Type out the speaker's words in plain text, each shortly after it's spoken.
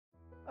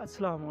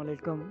Assalamu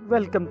alaikum.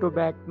 Welcome to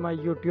back my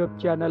YouTube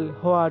channel.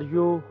 How are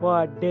you? How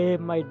are they,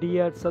 my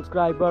dear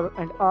subscriber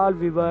and all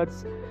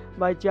viewers?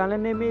 My channel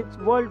name is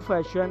World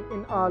Fashion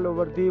in all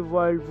over the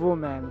world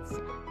women's.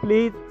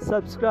 Please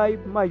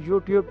subscribe my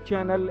YouTube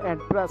channel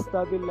and press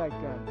the bell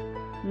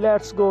icon.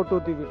 Let's go to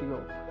the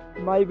video.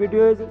 My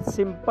video is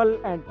simple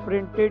and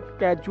printed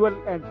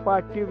casual and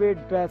party wear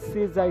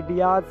dresses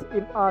ideas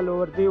in all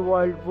over the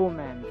world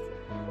women's.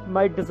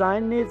 My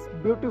design is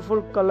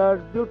beautiful color,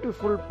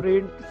 beautiful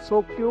print,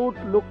 so cute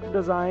look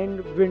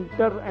design,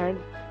 winter and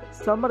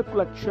summer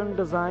collection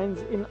designs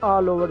in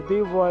all over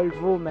the world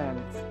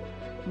women's.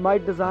 My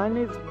design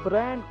is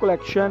brand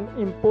collection,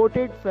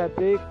 imported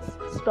fabrics,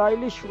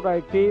 stylish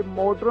variety,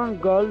 modern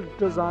girl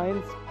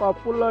designs,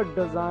 popular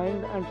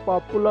design and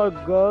popular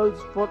girls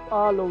for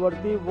all over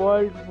the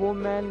world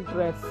women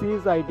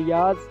dresses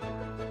ideas.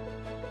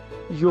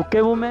 UK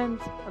women's,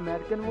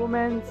 American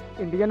women's,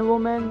 Indian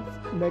women's,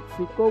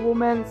 Mexico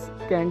women's,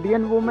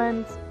 Canadian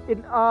women's,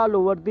 in all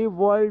over the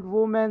world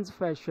women's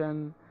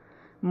fashion.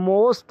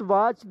 Most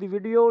watch the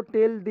video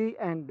till the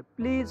end.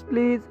 Please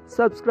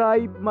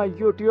subscribe my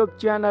YouTube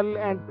channel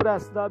and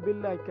press the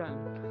bell icon.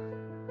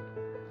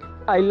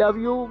 I love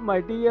you my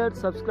dear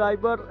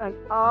subscriber and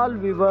all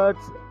viewers.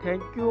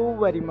 Thank you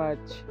very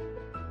much.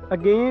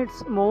 Again,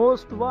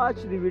 most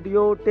watch the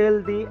video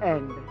till the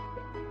end.